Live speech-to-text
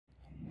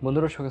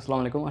বন্ধুরা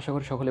আসসালামু আলাইকুম, আশা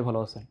করি সকলেই ভালো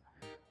আছেন।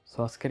 সো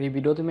আজকের এই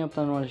ভিডিওতে আমি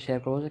আপনাদের মাঝে শেয়ার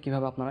করবো যে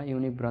কীভাবে আপনারা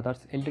ইউনিক ব্রাদার্স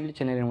এলটিডি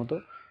চ্যানেলের মতো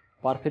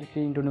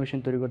পারফেক্টলি ইন্ট্রোডাকশন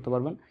তৈরি করতে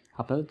পারবেন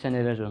আপনাদের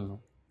চ্যানেলের জন্য।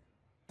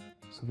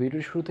 সো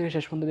ভিডিওর শুরু থেকে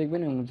শেষ পর্যন্ত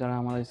দেখবেন এবং যারা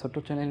আমার এই ছোট্ট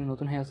চ্যানেলে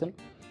নতুন হয়ে আছেন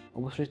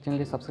অবশ্যই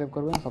চ্যানেলটি সাবস্ক্রাইব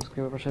করবেন।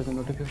 সাবস্ক্রাইবের পাশে যে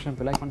নোটিফিকেশন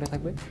বেল আইকনটা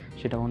থাকবে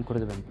সেটা অন করে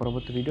দেবেন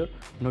পরবর্তী ভিডিওর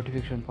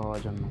নোটিফিকেশন পাওয়ার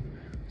জন্য।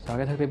 সো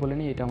আগে থাকতে বলে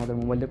নিই, এটা আমাদের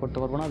মোবাইল দিয়ে করতে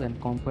পারবো না, দেন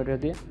কম্পিউটার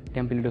দিয়ে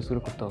টেমপ্লেটও শুরু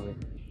করতে হবে।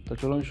 তো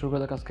চলুন শুরু করে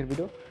দেখ আজকের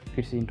ভিডিও।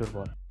 ফিরছি ইন্টোর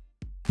পর।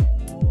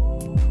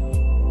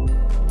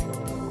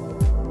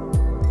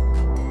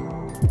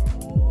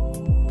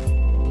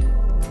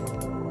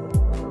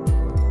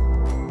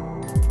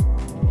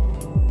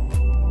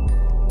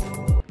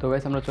 তো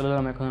গাইস আমরা চলে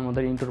গেলাম এখন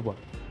আমাদের ইন্টোর পর।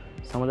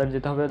 সো আমাদের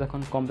যেতে হবে তখন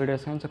computer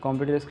screen. So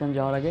computer screen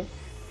যাওয়ার আগে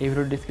এই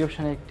ভিডিওর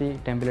ডিসক্রিপশানে একটি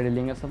টেমপ্লেটের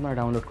লিঙ্ক আছে, আপনারা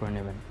ডাউনলোড করে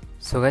নেবেন।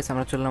 সো গাইস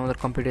আমরা চললাম আমাদের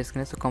কম্পিউটার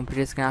স্ক্রিনে। সো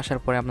কম্পিউটার স্ক্রিনে আসার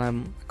পরে আপনার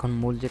এখন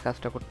মূল যে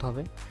কাজটা করতে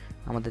হবে,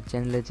 আমাদের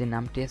চ্যানেলের যে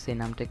নামটি আছে সেই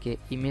নামটাকে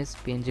ইমেজ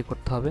পিএনজি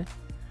করতে হবে।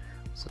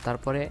 সো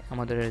তারপরে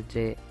আমাদের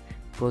যে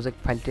প্রজেক্ট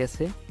ফাইলটি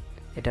আছে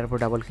এটার উপর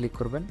ডাবল ক্লিক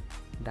করবেন।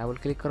 ডাবল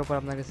ক্লিক করার পর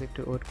আপনার কাছে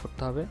একটু ওয়েট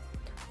করতে হবে,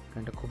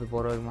 কারণ এটা খুবই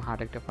বড় এবং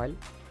হার্ড একটা ফাইল।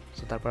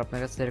 সো তারপর আপনার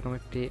কাছে এরকম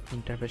একটি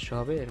ইন্টারফেস শো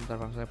হবে, এরকম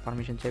তারপর আপনার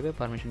পারমিশন চাইবে,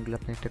 পারমিশনগুলো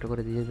আপনি একটা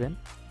করে দিয়ে দেবেন।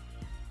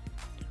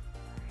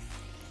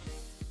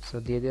 সো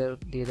দিয়ে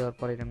দেওয়ার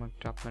পরে এরকম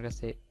একটা আপনার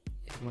কাছে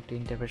এরকম একটা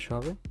ইন্টারফেস শো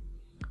হবে।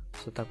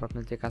 সো তারপর আপনি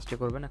যে কাজটি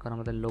করবেন, এখন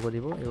আমাদের লোগো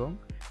দিব এবং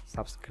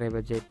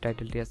সাবস্ক্রাইবের যে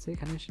টাইটেলটি আছে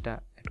এখানে সেটা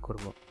অ্যাড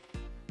করব।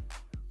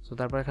 সো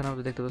তারপর এখানে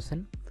আপনি দেখতে পাচ্ছেন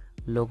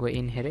লোগো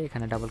ইন হেরে,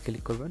 এখানে ডাবল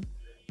ক্লিক করবেন।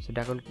 সো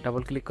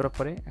ডাবল ক্লিক করার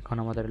পরে এখন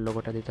আমাদের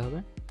লোগোটা দিতে হবে।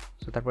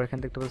 সো তারপর এখানে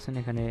দেখতে পাচ্ছেন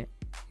এখানে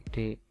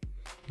একটি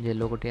যে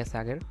লোগোটি আছে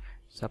আগের,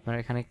 সো আপনারা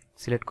এখানে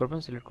সিলেক্ট করবেন,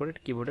 সিলেক্ট করে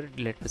কিবোর্ডের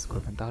ডিলিট প্রেস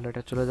করবেন, তাহলে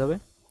এটা চলে যাবে।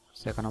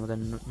 সো এখন আমাদের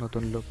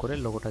নতুন লোক করে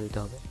লোগোটা দিতে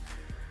হবে।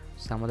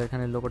 সো আমাদের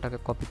এখানে লোগোটাকে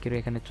কপি করে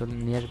এখানে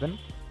নিয়ে আসবেন।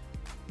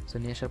 সো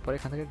নিয়ে আসার পরে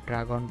এখান থেকে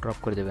ড্র্যাগ অন ড্রপ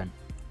করে দেবেন।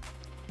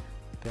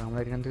 তো আমরা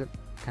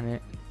এখানে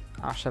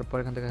আসার পর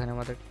এখান থেকে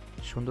আমাদের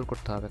সুন্দর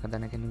করতে হবে,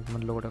 এখানে কিন্তু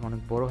লোগোটা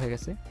অনেক বড় হয়ে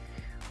গেছে।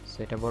 সো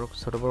এটা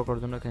ছোটো বড় করার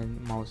জন্য এখানে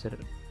মাউসের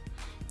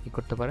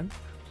করতে পারেন।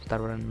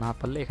 তারপরে না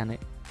পারলে এখানে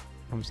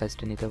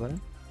সাইজটা নিতে পারেন,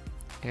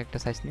 একটা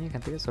সাইজ নিয়ে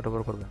এখান থেকে ছোটো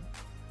বড় করবেন।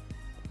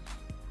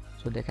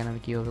 সো দেখেন আমি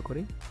কীভাবে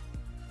করি,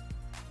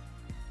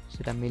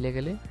 সেটা মিলে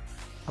গেলে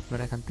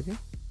আপনারা এখান থেকে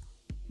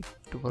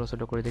একটু বড়ো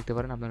ছোটো করে দেখতে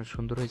পারেন আপনারা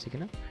সুন্দর হয়েছে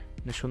কিনা,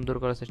 সুন্দর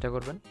করার চেষ্টা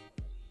করবেন।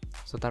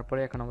 সো তারপরে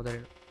এখন আমাদের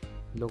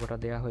লোগোটা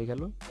দেওয়া হয়ে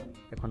গেল।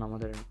 এখন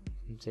আমাদের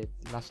যে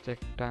লাস্টে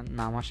একটা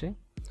নাম আসে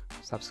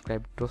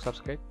সাবস্ক্রাইব টু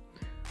সাবস্ক্রাইব,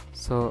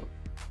 সো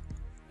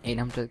এই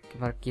নামটা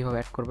কীভাবে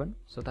অ্যাড করবেন।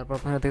 সো তারপর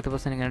আপনারা দেখতে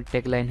পাচ্ছেন এখানে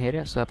টেক লাইন হেরে,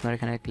 সো আপনারা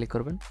এখানে ক্লিক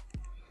করবেন।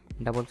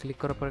 ডাবল ক্লিক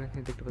করার পর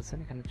এখানে দেখতে পাচ্ছেন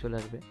এখানে চলে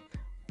আসবে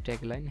ট্যাগ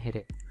লাইন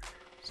হেরে।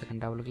 সেখানে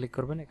ডাবল ক্লিক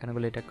করবেন,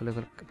 এখানেগুলো এটা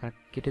আপনারা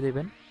কেটে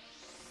দেবেন।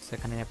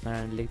 সেখানে আপনারা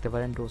লিখতে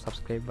পারেন ডো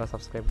সাবস্ক্রাইব বা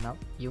সাবস্ক্রাইব নাও।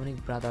 ইউনিক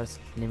ব্রাদার্স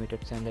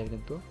লিমিটেড চ্যানেলের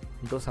কিন্তু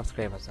ডো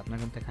সাবস্ক্রাইব আছে, আপনারা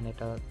কিন্তু এখানে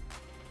এটা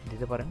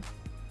দিতে পারেন।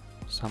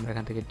 সো আমরা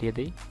এখান থেকে দিয়ে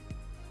দিই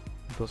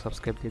ডো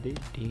সাবস্ক্রাইব দিয়ে দিই,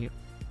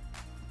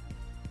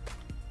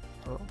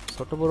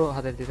 ছোটো বড়ো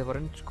হাতের দিতে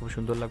পারেন, খুব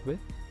সুন্দর লাগবে।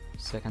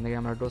 সো এখান থেকে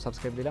আমরা ডো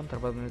সাবস্ক্রাইব দিলাম।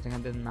 তারপর আপনারা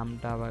এখান থেকে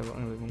নামটা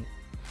এবং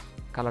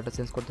কালারটা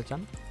চেঞ্জ করতে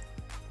চান,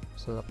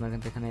 সো আপনার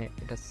এখানে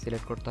এটা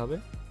সিলেক্ট করতে হবে।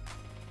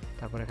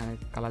 তারপর এখানে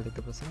কালার দিতে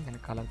পারছেন, এখানে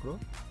কালারগুলো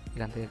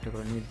এখান থেকে একটা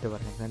করে নিয়ে দিতে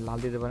পারেন, এখানে লাল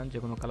দিতে পারেন, যে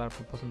কোনো কালার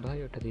আপনার পছন্দ হয়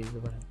ওটা দিয়ে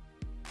দিতে পারেন।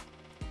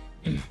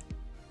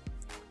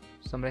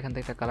 সো আমরা এখান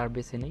থেকে একটা কালার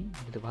বেছে নিই,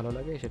 যদি ভালো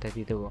লাগে সেটা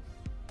দিয়ে দেবো।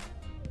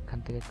 এখান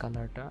থেকে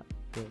কালারটা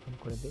এরকম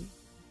করে দিই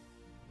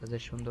যাতে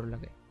সুন্দর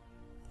লাগে,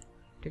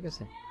 ঠিক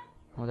আছে।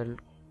 আমাদের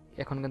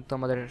এখন কিন্তু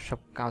আমাদের সব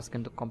কাজ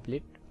কিন্তু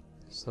কমপ্লিট।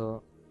 সো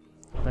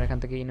আপনারা এখান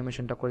থেকে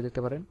অ্যানিমেশনটা করে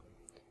দেখতে পারেন,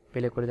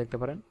 প্লে করে দেখতে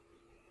পারেন।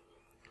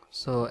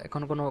 সো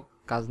এখন কোনো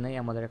কাজ নেই,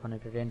 আমাদের এখন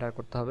এটা রেন্ডার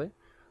করতে হবে।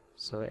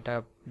 সো এটা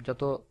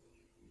যত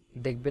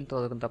দেখবেন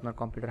তত কিন্তু আপনার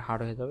কম্পিউটার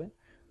হার্ড হয়ে যাবে।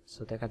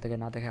 সো দেখা থেকে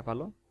না দেখা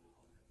ভালো।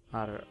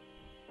 আর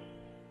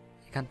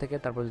এখান থেকে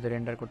তারপর যদি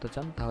রেন্ডার করতে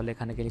চান তাহলে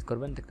এখানে ক্লিক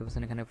করবেন, দেখতে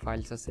পাচ্ছেন এখানে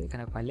ফাইলস আছে,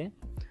 এখানে ফাইলে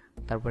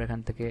তারপর এখান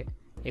থেকে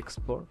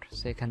এক্সপোর্ট,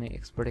 সো এখানে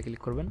এক্সপোর্টে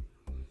ক্লিক করবেন।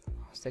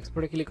 সো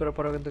এক্সপোর্টে ক্লিক করার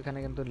পরেও কিন্তু এখানে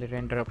কিন্তু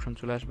রেন্ডার অপশন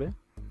চলে আসবে।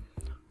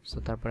 সো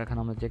তারপর এখানে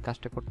আমাদের যে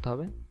কাজটা করতে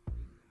হবে,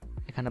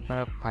 এখানে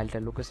আপনারা ফাইলটা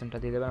লোকেশনটা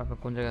দিয়ে দেবেন, আপনার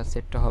কোন জায়গায়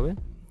সেটটা হবে।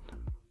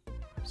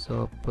 সো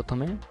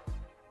প্রথমে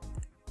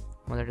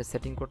আমাদের এটা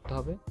সেটিং করতে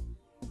হবে।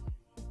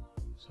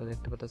 সো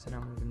দেখতে পাচ্ছেন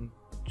আমাদের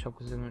সব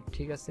কিছু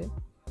ঠিক আছে।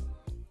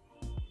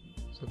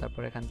 সো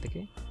তারপর এখান থেকে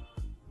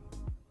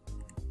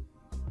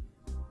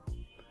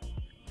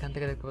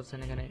দেখতে পাচ্ছেন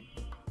এখানে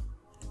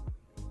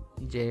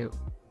যে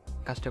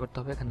কাজটা করতে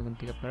হবে, এখান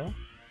থেকে আপনারা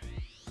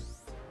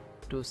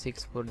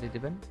 264 দিয়ে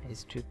দেবেন,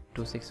 H2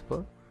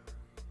 264।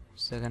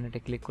 সেখানে এটা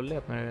ক্লিক করলে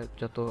আপনারা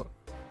যত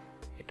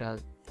এটা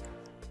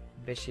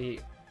বেশি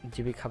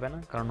জিবি খাবে না,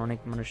 কারণ অনেক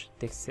মানুষ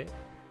দেখছে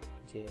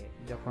যে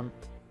যখন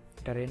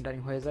এটা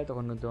রেন্ডারিং হয়ে যায়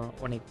তখন কিন্তু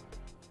অনেক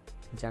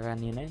জায়গা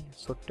নিয়ে নেয়।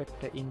 ছোট্ট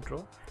একটা ইন্ট্রো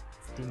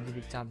 3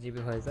 জিবি 4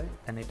 জিবি হয়ে যায়,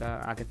 তাহলে এটা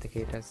আগে থেকে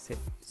এটা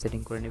সেটিং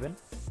করে নেবেন।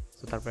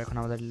 সো তারপর এখন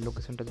আমাদের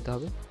লোকেশনটা দিতে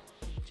হবে,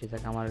 যে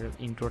জায়গায় আমার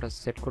ইন্ট্রোটা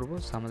সেট করবো।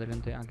 সো আমাদের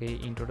কিন্তু আগে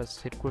ইন্ট্রোটা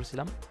সেট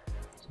করেছিলাম,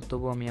 সো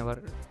তবু আমি আবার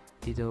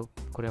দ্বিতীয়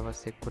করে আবার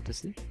সেভ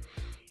করতেছি।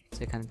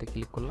 সেখানেতে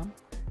ক্লিক করলাম,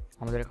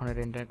 আমাদের এখন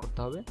রেন্ডার করতে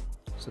হবে।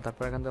 সো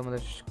তারপর এখান থেকে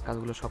আমাদের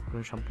কাজগুলো সব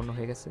সম্পূর্ণ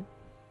হয়ে গেছে।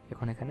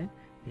 এখন এখানে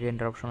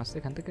রেন্ডার অপশন আছে,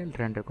 এখান থেকে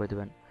রেন্ডার করে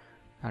দেবেন,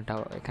 আর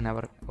এখানে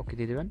আবার ওকে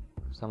দিয়ে দেবেন।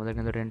 সো আমাদের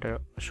কিন্তু রেন্ডার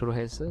শুরু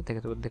হয়েছে,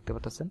 দেখতে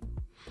পাচ্ছেন।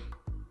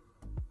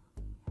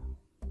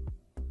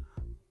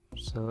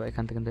 সো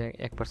এখান থেকে কিন্তু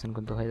 1%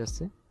 কিন্তু হয়ে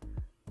যাচ্ছে।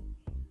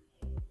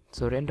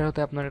 সো রেন্ডার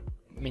হতে আপনার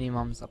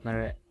মিনিমাম আপনার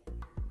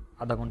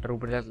আধা ঘন্টার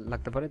উপরে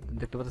লাগতে পারে।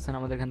 দেখতে পাচ্ছেন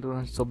আমাদের কিন্তু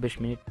 24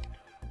 মিনিট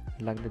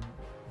লাগতে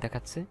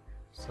দেখাচ্ছে।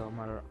 সো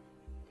আমার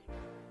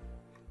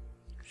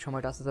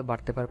সময়টা আস্তে আস্তে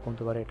বাড়তে পারে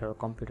কমতে পারে, এটা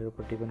কম্পিউটারের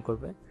উপর ডিপেন্ড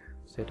করবে।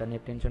 সো এটা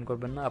নিয়ে টেনশন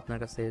করবেন না। আপনার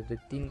কাছে যদি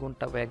 3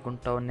 ঘন্টা বা 1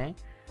 ঘন্টাও নেয়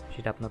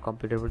সেটা আপনার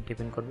কম্পিউটারের উপর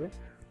ডিপেন্ড করবে।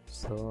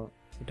 সো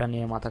এটা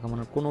নিয়ে মাথা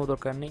কামানোর কোনো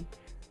দরকার নেই।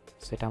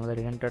 সেটা আমাদের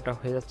রেন্ডারটা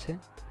হয়ে যাচ্ছে।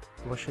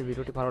 অবশ্যই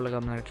ভিডিওটি ভালো লাগে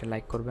আপনারা একটা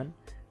লাইক করবেন।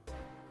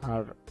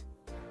 আর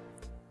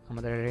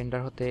আমাদের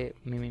রেন্ডার হতে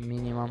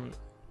মিনিমাম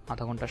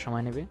আধা ঘন্টা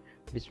সময় নেবে,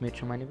 20 মিনিট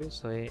সময় নেবে।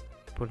 সো এই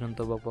পর্যন্ত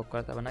বক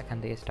করা যাবে না, এখান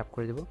থেকে স্টপ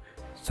করে দেবো।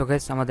 সো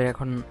গাইস আমাদের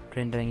এখন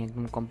রেন্ডারিং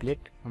একদম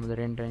কমপ্লিট, আমাদের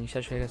রেন্ডারিং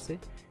শেষ হয়ে গেছে।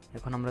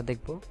 এখন আমরা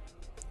দেখব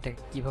এটা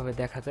কীভাবে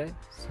দেখা যায়।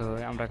 সো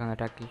আমরা এখানে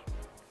এটা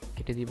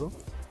কেটে দিব,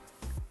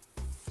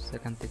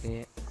 সেখান থেকে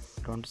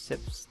ডোন্ট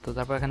সেভস। তো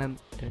তারপর এখানে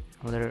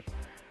আমাদের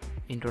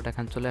ইন্ট্রোটা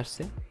এখানে চলে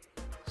আসছে।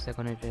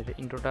 এখন এটার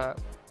ইন্ট্রোটা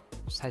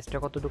সাইজটা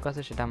কতটুকু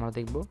আছে সেটা আমরা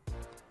দেখব।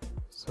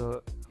 সো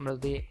আমরা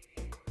যদি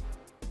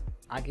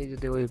আগে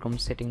যদি ওইরকম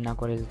সেটিং না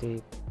করে যদি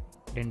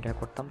রেন্ডার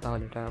করতাম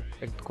তাহলে এটা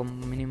একদম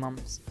মিনিমাম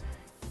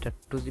এটা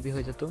 2 GB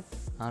হয়ে যেত।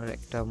 আর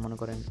একটা মনে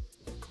করেন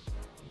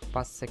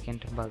 5 সেকেন্ড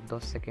বা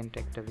 10 সেকেন্ড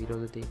একটা ভিডিও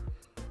যদি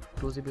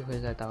 2 GB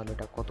হয়ে যায় তাহলে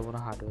এটা কত বড়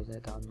হার্ড হয়ে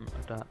যায়, তাহলে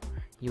এটা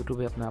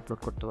ইউটিউবে আপনি আপলোড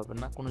করতে পারবেন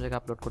না, কোনো জায়গায়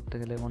আপলোড করতে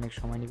গেলে অনেক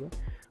সময় নেবে।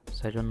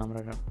 সেই জন্য আমরা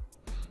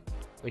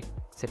ওই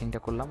সেটিংটা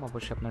করলাম,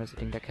 অবশ্যই আপনারা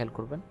সেটিংটা খেয়াল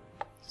করবেন।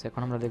 সো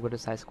এখন আমরা দেখব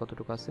এটার সাইজ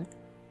কতটুকু আছে।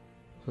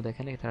 তো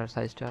দেখেন এটার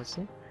সাইজটা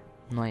আছে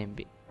 9 MB।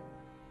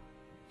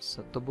 সো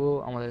তবুও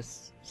আমাদের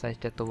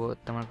সাইজটা তবুও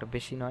তেমন একটা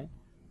বেশি নয়,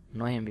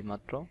 9 MB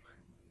মাত্র,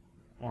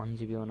 1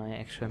 GBও নয়,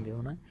 100 MBও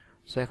নয়।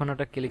 সো এখন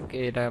এটা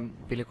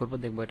প্লে করবো,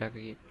 দেখবো এটা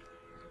কি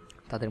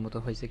তাদের মতো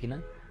হয়েছে কিনা।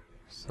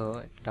 সো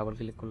ডাবল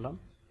ক্লিক করলাম।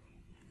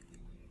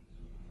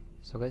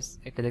 সো গাইস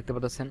এটা দেখতে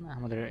পাচ্ছেন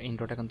আমাদের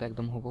ইন্ট্রোটা কিন্তু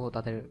একদম হুবহু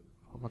তাদের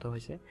মতো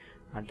হয়েছে।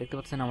 আর দেখতে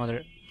পাচ্ছেন আমাদের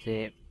যে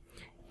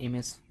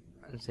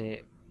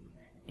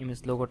ইমেজ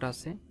লোগোটা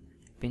আছে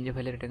পিনজে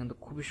ফাইলের, এটা কিন্তু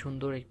খুবই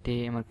সুন্দর একটি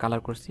আমার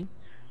কালার করছি।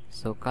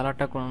 সো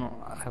কালারটা কোনো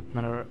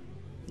আপনারা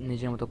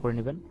নিজের মতো করে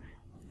নেবেন।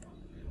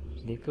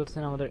 দেখতে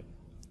পাচ্ছেন আমাদের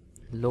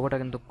লোগোটা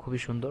কিন্তু খুবই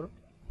সুন্দর,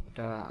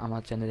 এটা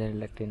আমার চ্যানেলের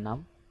একটি নাম।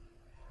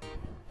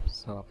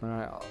 সো আপনারা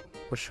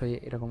অবশ্যই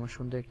এরকম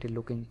সুন্দর একটি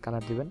লুকিং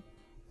কালার দিবেন,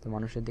 তো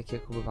মানুষের দেখে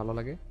খুবই ভালো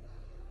লাগে।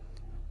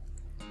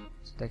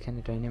 দেখেন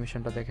এটা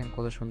অ্যানিমেশনটা দেখেন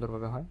কত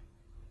সুন্দরভাবে হয়।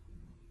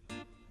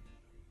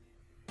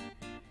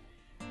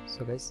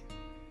 সো গাইস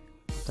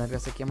আপনার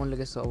কাছে কেমন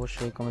লেগেছে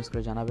অবশ্যই কমেন্টস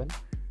করে জানাবেন।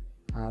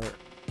 আর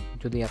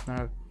যদি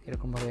আপনারা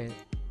এরকমভাবে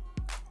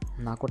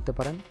না করতে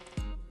পারেন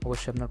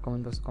অবশ্যই আপনার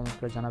কমেন্ট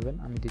করে জানাবেন,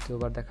 আমি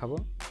দ্বিতীয়বার দেখাবো।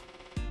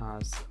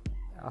 আজ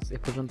এ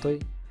পর্যন্তই।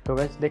 তো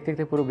গাইস দেখতে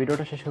দেখতে পুরো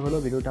ভিডিওটা শেষ হলো।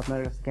 ভিডিওটা আপনার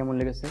কাছে কেমন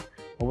লেগেছে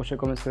অবশ্যই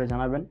কমেন্টস করে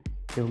জানাবেন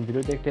এবং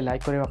ভিডিওতে একটি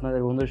লাইক করে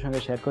আপনাদের বন্ধুদের সঙ্গে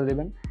শেয়ার করে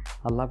দেবেন।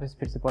 আল্লাহ হাফেজ,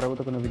 ফিরছি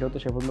পরবর্তী কোনো ভিডিওতে,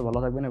 সে পর্যন্ত ভালো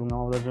থাকবেন এবং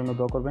আমাদের জন্য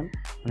দোয়া করবেন।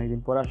 অনেকদিন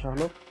পরে আসা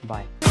হলো,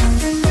 বাই।